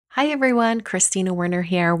Hi everyone, Christina Werner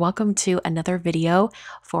here. Welcome to another video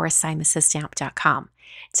for SimonsStamp.com.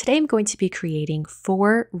 Today I'm going to be creating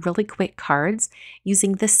 4 really quick cards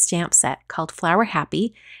using this stamp set called Flower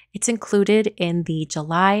Happy. It's included in the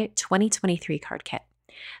July 2023 card kit.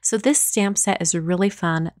 So this stamp set is really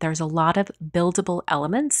fun. There's a lot of buildable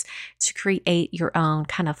elements to create your own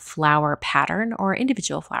kind of flower pattern or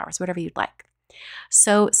individual flowers, whatever you'd like.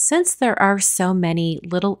 So since there are so many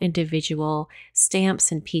little individual stamps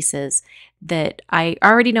and pieces that I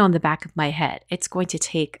already know in the back of my head, it's going to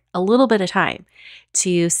take a little bit of time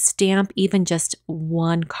to stamp even just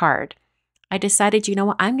one card. I decided, you know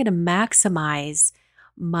what, I'm going to maximize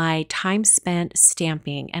my time spent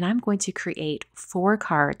stamping, and I'm going to create 4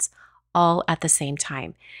 cards all at the same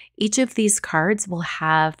time. Each of these cards will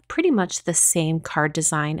have pretty much the same card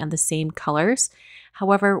design and the same colors.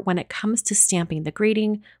 However, when it comes to stamping the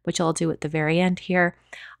greeting, which I'll do at the very end here,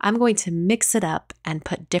 I'm going to mix it up and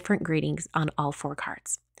put different greetings on all 4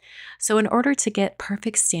 cards. So in order to get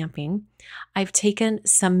perfect stamping, I've taken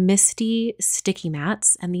some MISTI sticky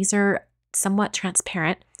mats, and these are somewhat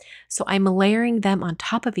transparent. So I'm layering them on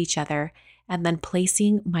top of each other and then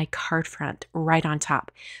placing my card front right on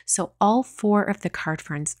top. So all 4 of the card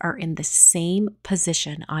fronts are in the same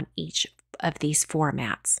position on each of these 4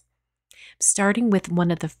 mats. Starting with one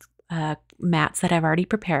of the mats that I've already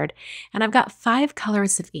prepared, and I've got 5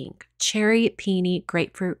 colors of ink: cherry, peony,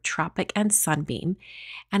 grapefruit, tropic, and sunbeam.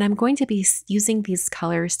 And I'm going to be using these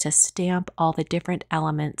colors to stamp all the different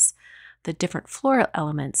elements, the different floral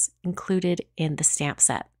elements included in the stamp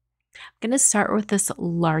set. I'm going to start with this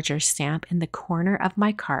larger stamp in the corner of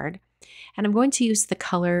my card, and I'm going to use the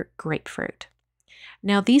color grapefruit.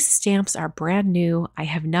 Now these stamps are brand new. I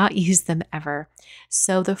have not used them ever.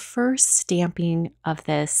 So the first stamping of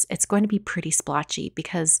this, it's going to be pretty splotchy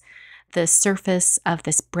because the surface of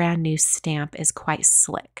this brand new stamp is quite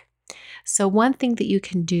slick. So one thing that you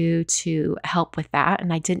can do to help with that,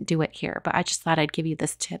 and I didn't do it here, but I just thought I'd give you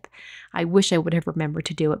this tip. I wish I would have remembered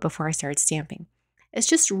to do it before I started stamping. Is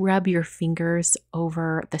just rub your fingers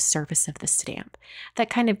over the surface of the stamp. That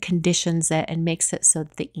kind of conditions it and makes it so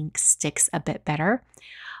that the ink sticks a bit better.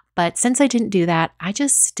 But since I didn't do that, I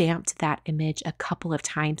just stamped that image a couple of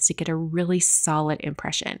times to get a really solid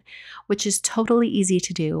impression, which is totally easy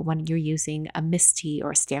to do when you're using a MISTI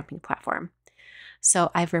or stamping platform. So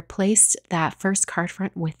I've replaced that first card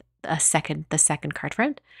front with the second card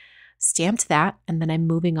front, stamped that, and then I'm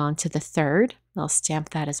moving on to the third. I'll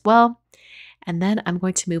stamp that as well. And then I'm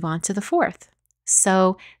going to move on to the 4th.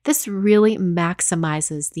 So this really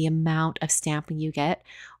maximizes the amount of stamping you get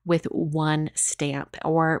with one stamp,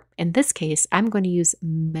 or in this case, I'm going to use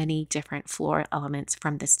many different floral elements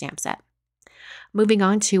from this stamp set. Moving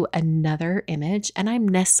on to another image, and I'm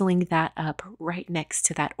nestling that up right next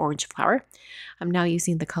to that orange flower. I'm now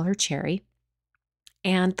using the color cherry.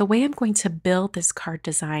 And the way I'm going to build this card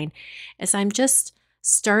design is I'm just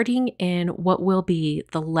starting in what will be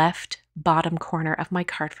the left bottom corner of my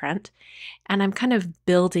card front, and I'm kind of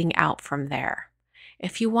building out from there.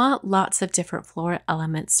 If you want lots of different floral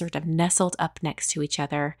elements sort of nestled up next to each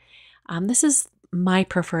other, this is my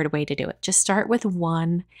preferred way to do it. Just start with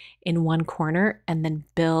one in one corner and then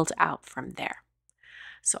build out from there.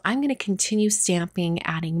 So I'm going to continue stamping,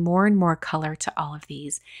 adding more and more color to all of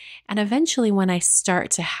these. And eventually when I start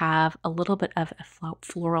to have a little bit of a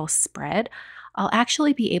floral spread, I'll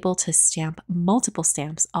actually be able to stamp multiple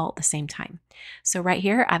stamps all at the same time. So right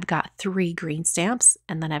here, I've got 3 green stamps,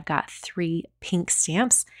 and then I've got 3 pink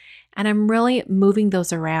stamps, and I'm really moving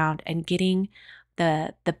those around and getting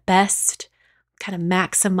the best, kind of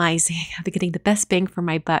maximizing, getting the best bang for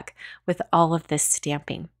my buck with all of this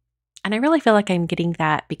stamping. And I really feel like I'm getting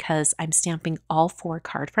that because I'm stamping all 4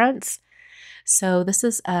 card fronts. So this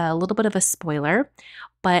is a little bit of a spoiler,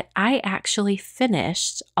 but I actually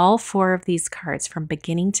finished all 4 of these cards from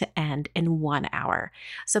beginning to end in 1 hour.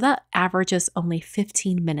 So that averages only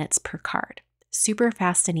 15 minutes per card. Super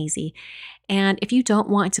fast and easy. And if you don't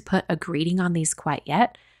want to put a greeting on these quite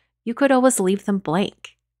yet, you could always leave them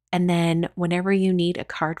blank. And then whenever you need a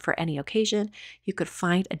card for any occasion, you could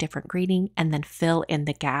find a different greeting and then fill in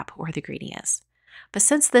the gap where the greeting is. But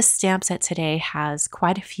since this stamp set today has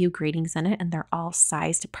quite a few greetings in it and they're all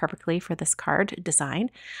sized perfectly for this card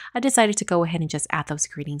design, I decided to go ahead and just add those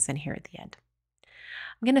greetings in here at the end.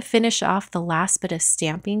 I'm going to finish off the last bit of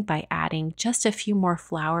stamping by adding just a few more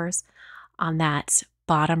flowers on that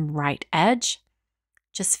bottom right edge,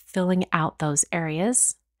 just filling out those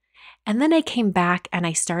areas. And then I came back and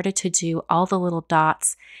I started to do all the little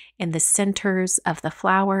dots in the centers of the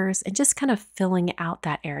flowers and just kind of filling out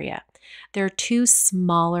that area. There are 2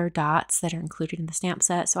 smaller dots that are included in the stamp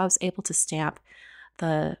set, so I was able to stamp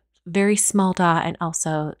the very small dot and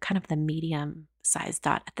also kind of the medium sized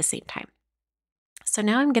dot at the same time. So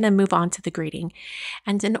now I'm going to move on to the greeting.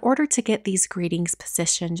 And in order to get these greetings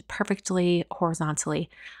positioned perfectly horizontally,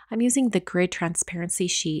 I'm using the grid transparency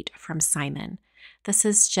sheet from Simon. This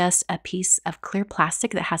is just a piece of clear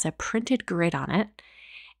plastic that has a printed grid on it,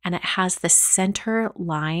 and it has the center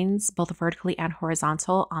lines, both vertically and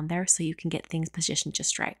horizontal, on there so you can get things positioned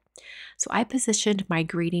just right. So I positioned my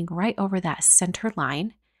greeting right over that center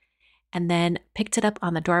line and then picked it up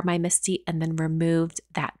on the door of my MISTI and then removed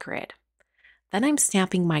that grid. Then I'm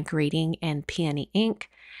stamping my greeting in Peony ink,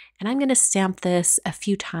 and I'm going to stamp this a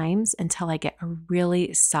few times until I get a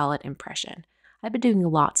really solid impression. I've been doing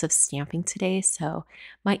lots of stamping today, so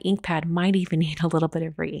my ink pad might even need a little bit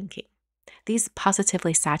of re-inking. These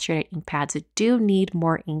positively saturated ink pads do need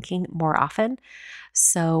more inking more often,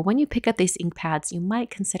 so when you pick up these ink pads, you might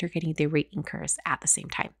consider getting the re-inkers at the same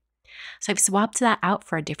time. So I've swapped that out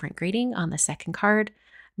for a different greeting on the second card.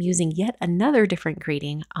 I'm using yet another different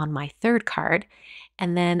greeting on my third card,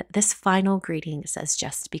 and then this final greeting says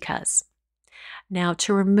just because. Now,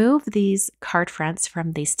 to remove these card fronts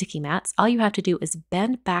from these sticky mats, all you have to do is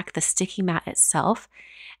bend back the sticky mat itself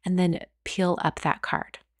and then peel up that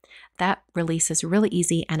card. That release is really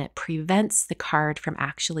easy and it prevents the card from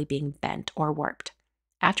actually being bent or warped.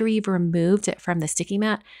 After you've removed it from the sticky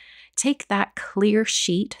mat, take that clear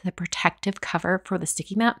sheet, the protective cover for the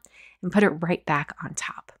sticky mat, and put it right back on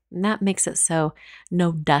top. And that makes it so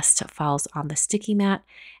no dust falls on the sticky mat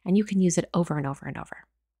and you can use it over and over and over.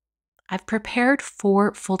 I've prepared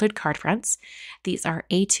 4 folded card fronts. These are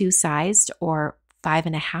A2 sized or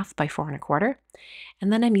 5.5 by 4.25.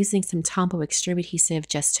 And then I'm using some Tombow extreme adhesive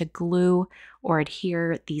just to glue or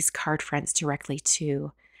adhere these card fronts directly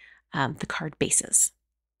to the card bases.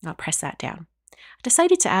 I'll press that down. I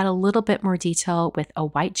decided to add a little bit more detail with a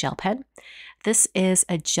white gel pen. This is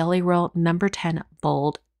a Jelly Roll number 10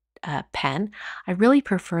 bold pen. I really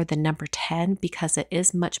prefer the number 10 because it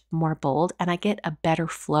is much more bold and I get a better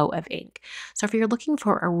flow of ink. So if you're looking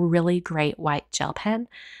for a really great white gel pen,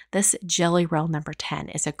 this Jelly Roll number 10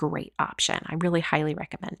 is a great option. I really highly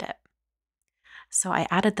recommend it. So I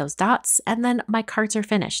added those dots and then my cards are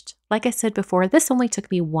finished. Like I said before, this only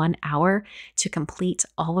took me 1 hour to complete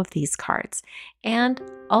all of these cards. And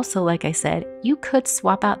also, like I said, you could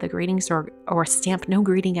swap out the greetings or stamp no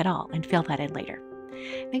greeting at all and fill that in later.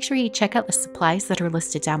 Make sure you check out the supplies that are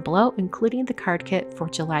listed down below, including the card kit for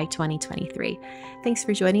July 2023. Thanks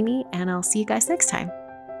for joining me, and I'll see you guys next time.